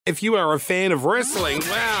If you are a fan of wrestling,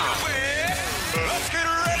 wow. Let's get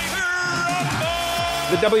ready to rumble!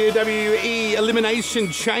 The WWE Elimination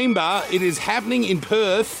Chamber, it is happening in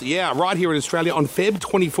Perth, right here in Australia on Feb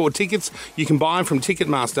 24. Tickets you can buy from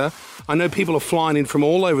Ticketmaster. I know people are flying in from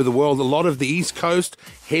all over the world, a lot of the East Coast,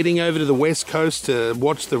 heading over to the West Coast to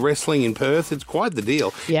watch the wrestling in Perth. It's quite the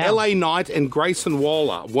deal. Yeah. LA Knight and Grayson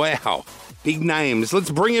Waller. Wow. Big names. Let's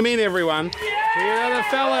bring them in, everyone. Here are the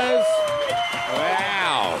fellas.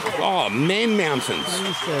 Wow. Oh, Man Mountains.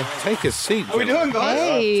 Take a seat. How are we doing, guys?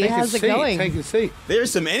 Hey, Take how's a it seat. going? Take a seat.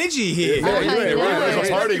 There's some energy here. Yeah, There's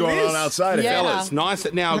a party going on outside. Yeah. Fellas,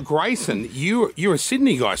 nice. Now, Grayson, you're a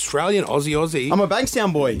Sydney guy, Australian, Aussie. I'm a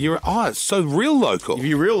Bankstown boy. You're so real local.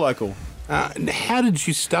 You're real local. How did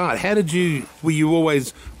you start? Were you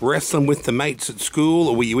always wrestling with the mates at school,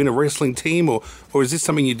 or were you in a wrestling team, or is this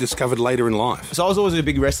something you discovered later in life? So I was always a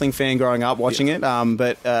big wrestling fan growing up, watching it.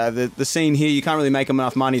 But the scene here, you can't really make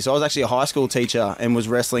enough money. So I was actually a high school teacher and was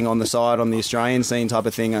wrestling on the side on the Australian scene type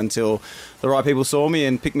of thing until the right people saw me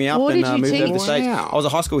and picked me up What and did you moved over to the teach? States. Wow. I was a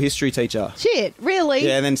high school history teacher. Shit, really?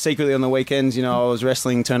 Yeah, and then secretly on the weekends, I was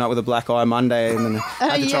wrestling, turn up with a black eye Monday, and then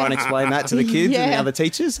I had to try and explain that to the kids and the Yeah. other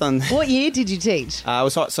teachers. And What year did you teach? I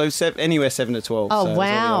was anywhere 7 to 12. Oh, so it was all the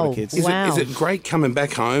wow. older kids. Wow. Is it great coming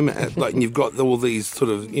back home, and you've got all these sort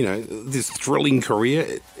of, this thrilling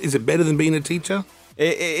career? Is it better than being a teacher?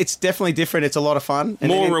 It's definitely different. It's a lot of fun.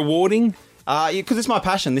 And More rewarding? Because it's my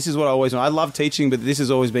passion. This is what I always want. I love teaching, but this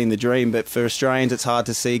has always been the dream. But for Australians, it's hard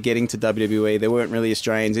to see getting to WWE. There weren't really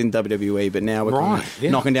Australians in WWE, but now we're kind of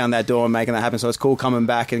knocking down that door and making that happen. So it's cool coming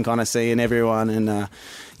back and kind of seeing everyone and,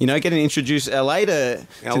 getting introduced LA to the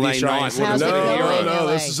Australians. How's it going? No,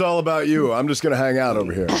 this is all about you. I'm just going to hang out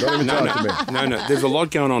over here. Don't even talk to me. No. There's a lot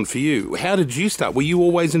going on for you. How did you start? Were you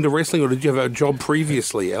always into wrestling, or did you have a job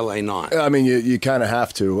previously, LA Knight? I mean, you kind of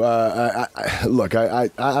have to.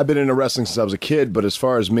 I've been into wrestling since I was a kid, but as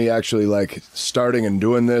far as me actually starting and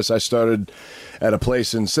doing this, I started at a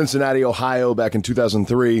place in Cincinnati, Ohio back in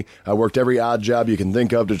 2003. I worked every odd job you can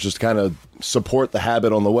think of to just kind of support the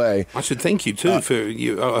habit on the way. I should thank you, too, for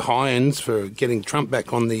you Ohioans for getting Trump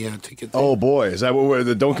back on the ticket. Oh, boy. Is that what we're...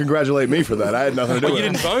 Don't congratulate me for that. I had nothing to do with it.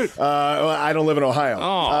 You didn't vote? I don't live in Ohio.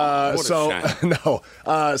 Oh, what a shame. No.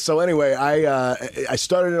 So anyway, I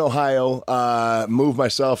started in Ohio, moved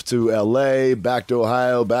myself to L.A., back to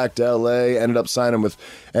Ohio, back to L.A., ended up signing with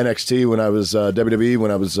NXT when I was WWE, when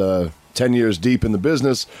I was 10 years deep in the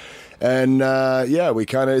business. And,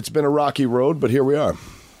 it's been a rocky road, but here we are.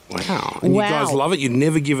 Wow. And you guys love it? You'd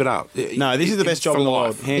never give it up? No, this is the best job in the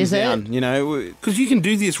world, hands down. Because you can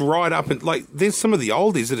do this right up, and there's some of the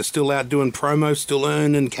oldies that are still out doing promos, still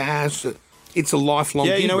earning cash. It's a lifelong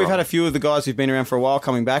gig, we've had a few of the guys who've been around for a while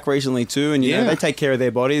coming back recently too, and they take care of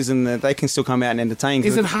their bodies and they can still come out and entertain.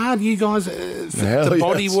 Is it hard, you guys, the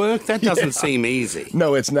body work? That doesn't seem easy.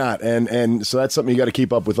 No, it's not, and so that's something you got to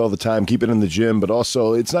keep up with all the time. Keep it in the gym, but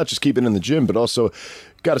also it's not just keeping it in the gym, but also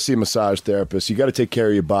got to see a massage therapist. You got to take care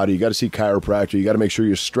of your body. You got to see a chiropractor. You got to make sure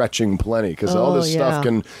you're stretching plenty because all this stuff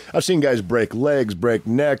can. I've seen guys break legs, break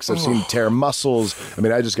necks. I've seen tear muscles. I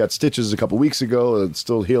mean, I just got stitches a couple weeks ago. It's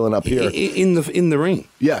still healing up here in the ring.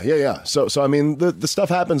 Yeah. So I mean, the stuff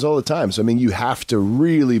happens all the time. So I mean, you have to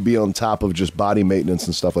really be on top of just body maintenance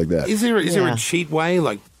and stuff like that. Is there a cheat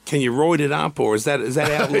way? Can you roid it up, or is that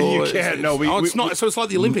outlawed? You can't. No, it's not. So it's like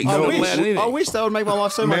the Olympics. I I wish that would make my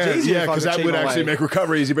life so much easier. Yeah, because that would actually make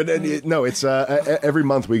recovery easy. But no, it's every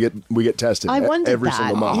month we get tested. I wondeed every that.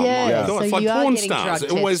 single month. Yeah. God, So it's like you are porn getting stars.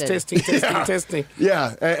 drug Always tested. testing.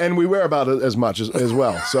 Yeah, and we wear about as much as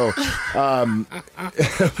well. So,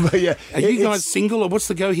 but yeah, Are you guys single, or what's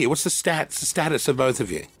the go here? What's the status of both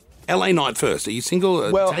of you? LA Knight first. Are you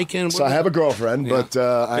single? Taken? So I have a girlfriend, but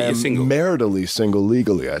I am single. maritally single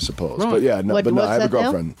legally, I suppose. Right. But yeah, no, What's I have a that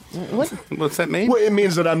now? girlfriend. What's that mean? Well, it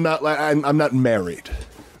means that I'm not married,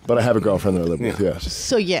 but I have a girlfriend that I live with. Yes.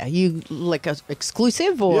 So, you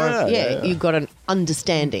exclusive or you got an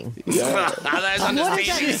understanding? Those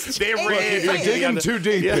understandings, they're rare. You're digging too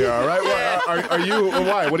deep here. All right. Well, are you?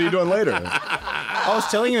 Why? What are you doing later? I was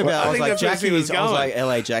telling you about. I was like,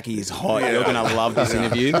 LA Jackie is hot. You're gonna love this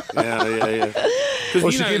interview. Yeah.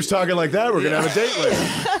 Well, she keeps talking like that. We're gonna have a date later.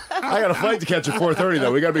 I got a flight to catch at 4:30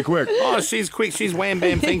 though. We got to be quick. Oh, she's quick. She's wham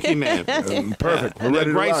bam. Thank you, man. Perfect. We're ready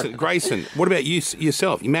to rock. Grayson, what about you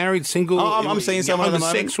yourself? You married, single? I'm seeing someone at the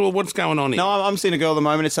moment. Homosexual? What's going on here? No, I'm seeing a girl at the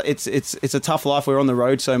moment. It's a tough life. We're on the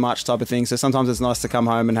road so much, type of thing. So sometimes it's nice to come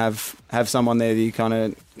home and have someone there that you kind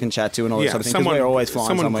of can chat to and all that sort of thing. Because we're always flying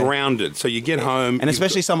someone somewhere. grounded. So you get home, and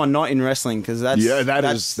especially someone not in wrestling, because that's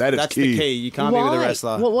that's key. key. The key. You can't be with a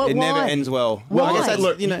wrestler. It never ends well. Why? I guess that's,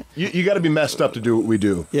 Look, you got to be messed up to do what we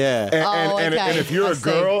do. Yeah. Yeah. And if you're I a see.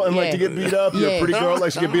 girl and like Yeah. to get beat up, you're a pretty girl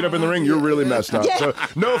likes to get beat up in the ring, you're really messed up. Yeah. So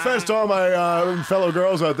no offense to all my fellow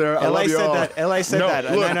girls out there. I LA love you said all. that. LA said that.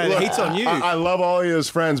 No, the heat's on you. I love all of you as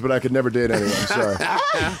friends, but I could never date anyone. Sorry.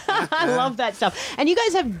 I love that stuff. And you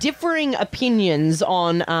guys have differing opinions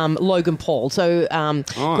on Logan Paul. So,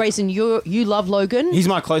 Grayson, you love Logan. He's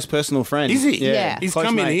my close personal friend. Is he? Yeah. He's Close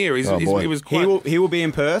come in mate. here. He was quite... He will be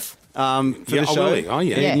in Perth for the show. Really? Oh,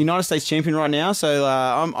 yeah. He's Yeah. the United States champion right now, so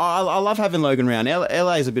I love having Logan around.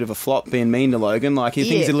 LA is a bit of a flop being mean to Logan. Like, he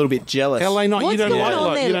thinks he's a little bit jealous. LA Night, What's you don't going like on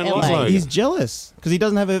Logan. there, You don't LA? like Logan. He's jealous because he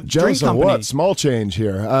doesn't have a drink Jealous of company. what? Small change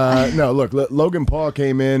here. No, look, Logan Paul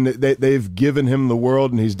came in. They've given him the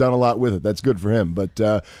world, and he's done a lot with it. That's good for him. But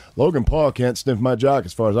Logan Paul can't sniff my jock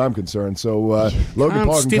as far as I'm concerned. So Logan Can't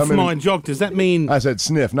Paul can stiff come in. my jock. Does that mean... I said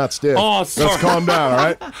sniff, not stiff. Oh, sorry. Let's calm down, all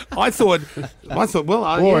right? I thought,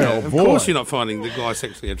 well, Boy, yeah, oh, of boy. course you're not finding the guy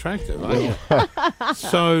sexually attractive, right?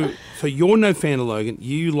 So you're no fan of Logan.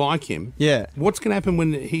 You like him. Yeah. What's going to happen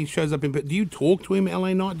when he shows up in? Do you talk to him,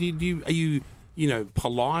 LA Night? Are you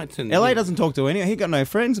polite and LA doesn't talk to anyone. He got no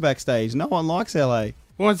friends backstage. No one likes LA.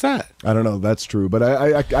 What's that? I don't know. That's true, but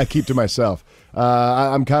I keep to myself.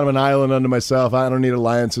 I'm kind of an island unto myself. I don't need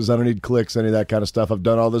alliances. I don't need cliques, any of that kind of stuff. I've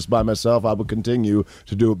done all this by myself. I will continue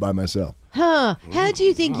to do it by myself. Huh. How do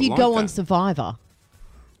you think I you'd like go that. on Survivor?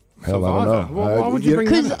 Hell, I don't know. Why would you bring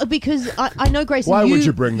that up? Because I know, Grayson, Why would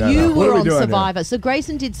you bring that you up? What were are we on doing here? Survivor. So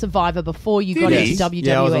Grayson did Survivor before you Did got he? into WWE.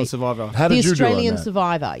 Yeah, I was on Survivor. How the did you Australian do on that?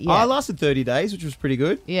 Survivor. Yeah. I lasted 30 days, which was pretty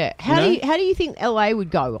good. Yeah. How do you think LA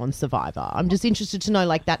would go on Survivor? I'm just interested to know,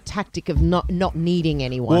 like, that tactic of not needing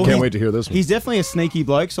anyone. Well, Can't he- wait to hear this one. He's definitely a sneaky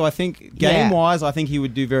bloke, so I think game-wise, I think he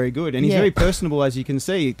would do very good. And he's Yeah. very personable, as you can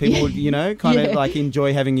see. People would, kind of like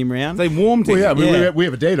enjoy having him around. They warmed him. Well, yeah, Yeah. we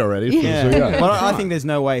have a date already. Yeah. So, yeah. But I think there's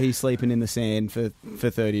no way he's sleeping in the sand for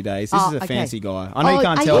 30 days. This is a okay. fancy guy. I know Oh, you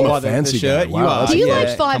can't are tell you- by the Fancy shirt. guy. Wow, You are. that's do you yeah,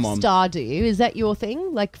 like come on. 5-star, do you? Is that your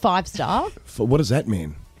thing? Like 5-star? What does that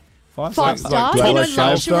mean? 5-star? Do I You know, like luxury?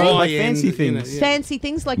 five-star? Like fancy things. Fancy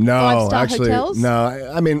things like No, 5-star actually, hotels?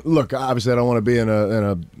 no. I mean, look, obviously, I don't want to be in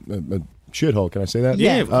a shithole. Can I say that?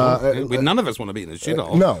 Yeah. None of us want to be in the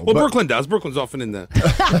shithole. no, Well, but- Brooklyn does. Brooklyn's often in the...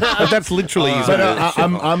 but that's literally... But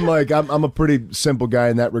I'm a pretty simple guy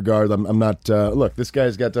in that regard. I'm not. Look, this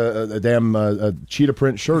guy's got a damn cheetah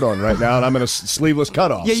print shirt on right now, and I'm in a sleeveless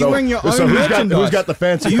cutoff. Yeah, you're wearing your own so merchandise. who's got the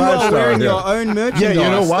fancy You 5-star are wearing here? your own merchandise. Yeah, you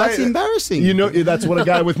know why? That's embarrassing. You know, that's what a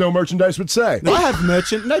guy with no merchandise would say. I have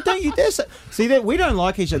merchant. No, don't you dare say. See that we don't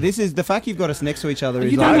like each other. This is the fact you've got us next to each other.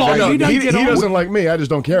 Is You don't like- you don't he get on doesn't like me. I just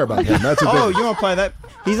don't care about him. That's the Oh, thing. you want to play that?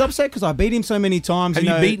 He's upset because I beat him so many times. Have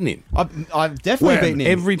you beaten him? I've definitely When? beaten him.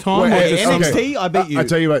 Every time? Wait, or hey, just okay. NXT, I beat you. I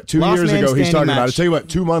tell you what. 2 Last years man ago, he's standing talking about it. I match. tell you what.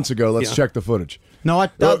 2 months ago, let's Yeah. check the footage. No,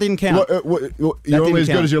 that didn't count. You're didn't only as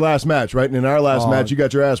good count. as your last match, right? And in our last match, you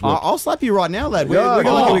got your ass whipped. I'll slap you right now, lad. We Yeah,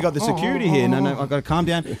 got the security here. No, I've got to calm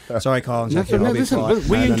down. Sorry, Kyle. No, listen,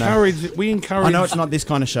 we encourage... I know it's not this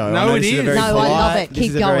kind of show. No, I know it this is. a very No, I polite, love it. This Keep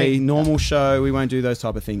is a very going. normal show. We won't do those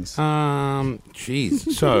type of things.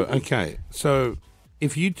 Jeez. So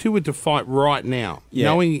if you two were to fight right now, Yeah.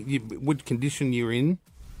 knowing which condition you're in,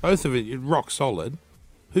 both of it, you're rock solid,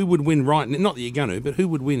 who would win right now? Not that you're going to, but who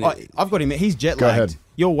would win? I've got him. He's jet Go lagged. ahead.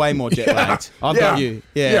 You're way more jet lagged. I've got you.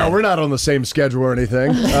 Yeah. we're not on the same schedule or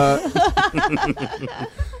anything.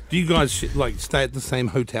 Do you guys stay at the same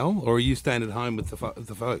hotel, or are you staying at home with the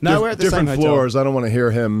folks? No, we're at the different same hotel. floors. I don't want to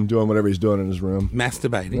hear him doing whatever he's doing in his room.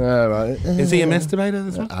 Masturbating. Is Is he a masturbator,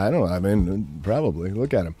 this one? I don't know. I mean, probably.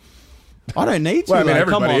 Look at him. I don't need to. Well, I mean, though.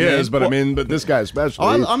 Come everybody on, is, man. but but this guy especially.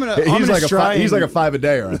 I'm he's an like Australian- he's like a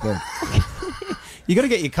 5-a-dayer, I think. You got to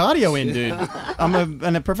get your cardio in, dude.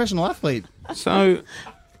 I'm a professional athlete. So,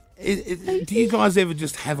 do you guys ever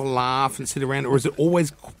just have a laugh and sit around, or is it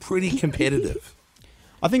always pretty competitive?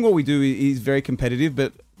 I think what we do is very competitive,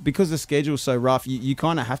 but because the schedule's so rough, you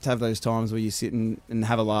kind of have to have those times where you sit and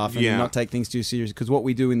have a laugh and Yeah. not take things too serious. Because what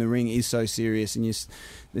we do in the ring is so serious and it's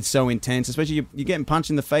so intense. Especially you're getting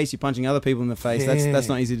punched in the face, you're punching other people in the face. Yeah. That's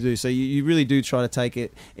not easy to do. So you really do try to take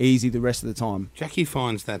it easy the rest of the time. Jackie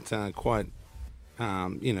finds that quite,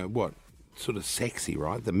 sort of sexy,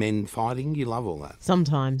 right? The men fighting, you love all that.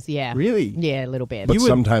 Sometimes, yeah. Really? Yeah, a little bit. But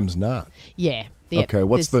sometimes not. Yeah. Okay,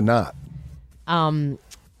 what's the not?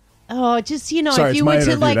 Just, Sorry, if it's you my were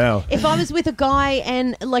to, interview now. if I was with a guy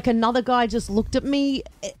and, another guy just looked at me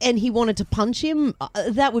and he wanted to punch him,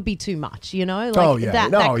 that would be too much, you know? Like, Oh, yeah.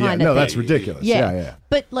 that No, yeah. kind of No, thing. that's ridiculous. Yeah.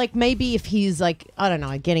 But, like, maybe if he's, like, I don't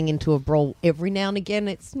know, getting into a brawl every now and again,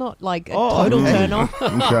 it's not, like, a total turn-off.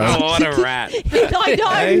 Okay. Oh, what a rat. I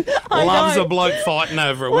know. I Loves know. a bloke fighting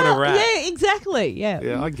over it. What Well, a rat. yeah, exactly. Yeah.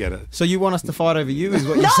 Yeah, I get it. So you want us to fight over you is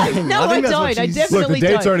what you're No, saying? no, I think that's don't. what I she's- definitely Look, the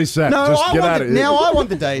date's don't. already set. No, Just I get want out it. of here. Now I want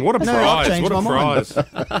the date. What a No, I've prize. changed What a my mind.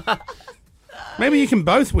 prize. Maybe you can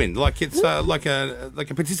both win. Like it's like a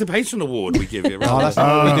participation award we give you. Oh, that's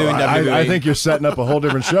not what we do in WWE. I think you're setting up a whole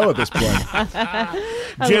different show at this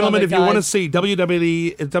point. Gentlemen, if you want to guys. see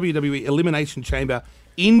WWE Elimination Chamber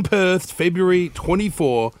in Perth, February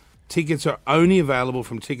 24, tickets are only available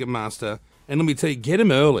from Ticketmaster. And let me tell you, get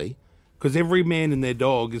them early because every man and their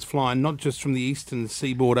dog is flying not just from the eastern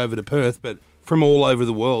seaboard over to Perth, but from all over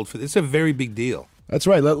the world. It's a very big deal. That's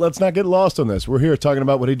right. Let's not get lost on this. We're here talking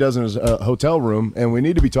about what he does in his hotel room, and we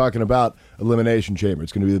need to be talking about Elimination Chamber.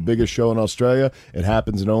 It's going to be the biggest show in Australia. It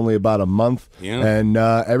happens in only about a month, and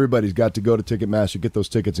everybody's got to go to Ticketmaster, get those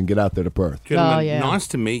tickets, and get out there to Perth. Gentlemen, nice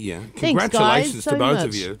to meet you. Thanks, Congratulations guys, to so both much.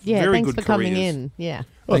 of you. Yeah, very thanks good for coming careers. in. Yeah.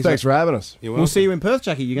 Well, thanks for having us. You're We'll welcome. see you in Perth,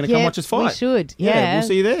 Jackie. You're going to come watch us fight. We should. Yeah. We'll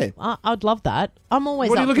see you there. I'd love that. I'm always.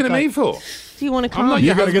 What are you up to looking at go. me for? Do you want to come? not You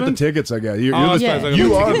your got to get the husband? tickets, I guess. I suppose I got You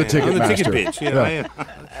the are the man. ticket I'm the master. ticket bitch. Yeah.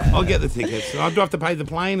 I'll get the tickets. Do I have to pay the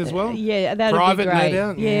plane as well? Yeah, that'd Private, be great. no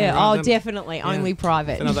doubt? Yeah. right, Oh, then. definitely. Only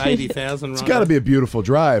private. Another 80,000. It's got to be a beautiful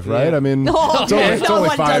drive, right? I mean, Oh, it's only, yeah. it's No only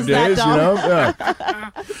one 5 does that, days, you Dom. know? Yeah.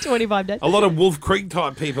 25 days. A lot of Wolf Creek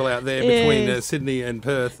type people out there between Yes. Sydney and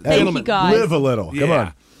Perth. Thank Gentlemen, you, guys. Live a little. Come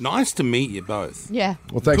on. Nice to meet you both. Yeah.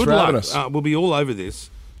 Well, thanks Good for luck. having us. We'll be all over this.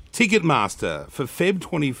 Ticketmaster for Feb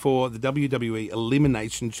 24, the WWE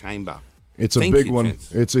Elimination Chamber. It's a Thank big you, one.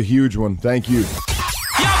 gents. It's a huge one. Thank you. Y'all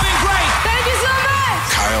been great. Thank you so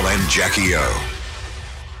much. Kyle and Jackie O.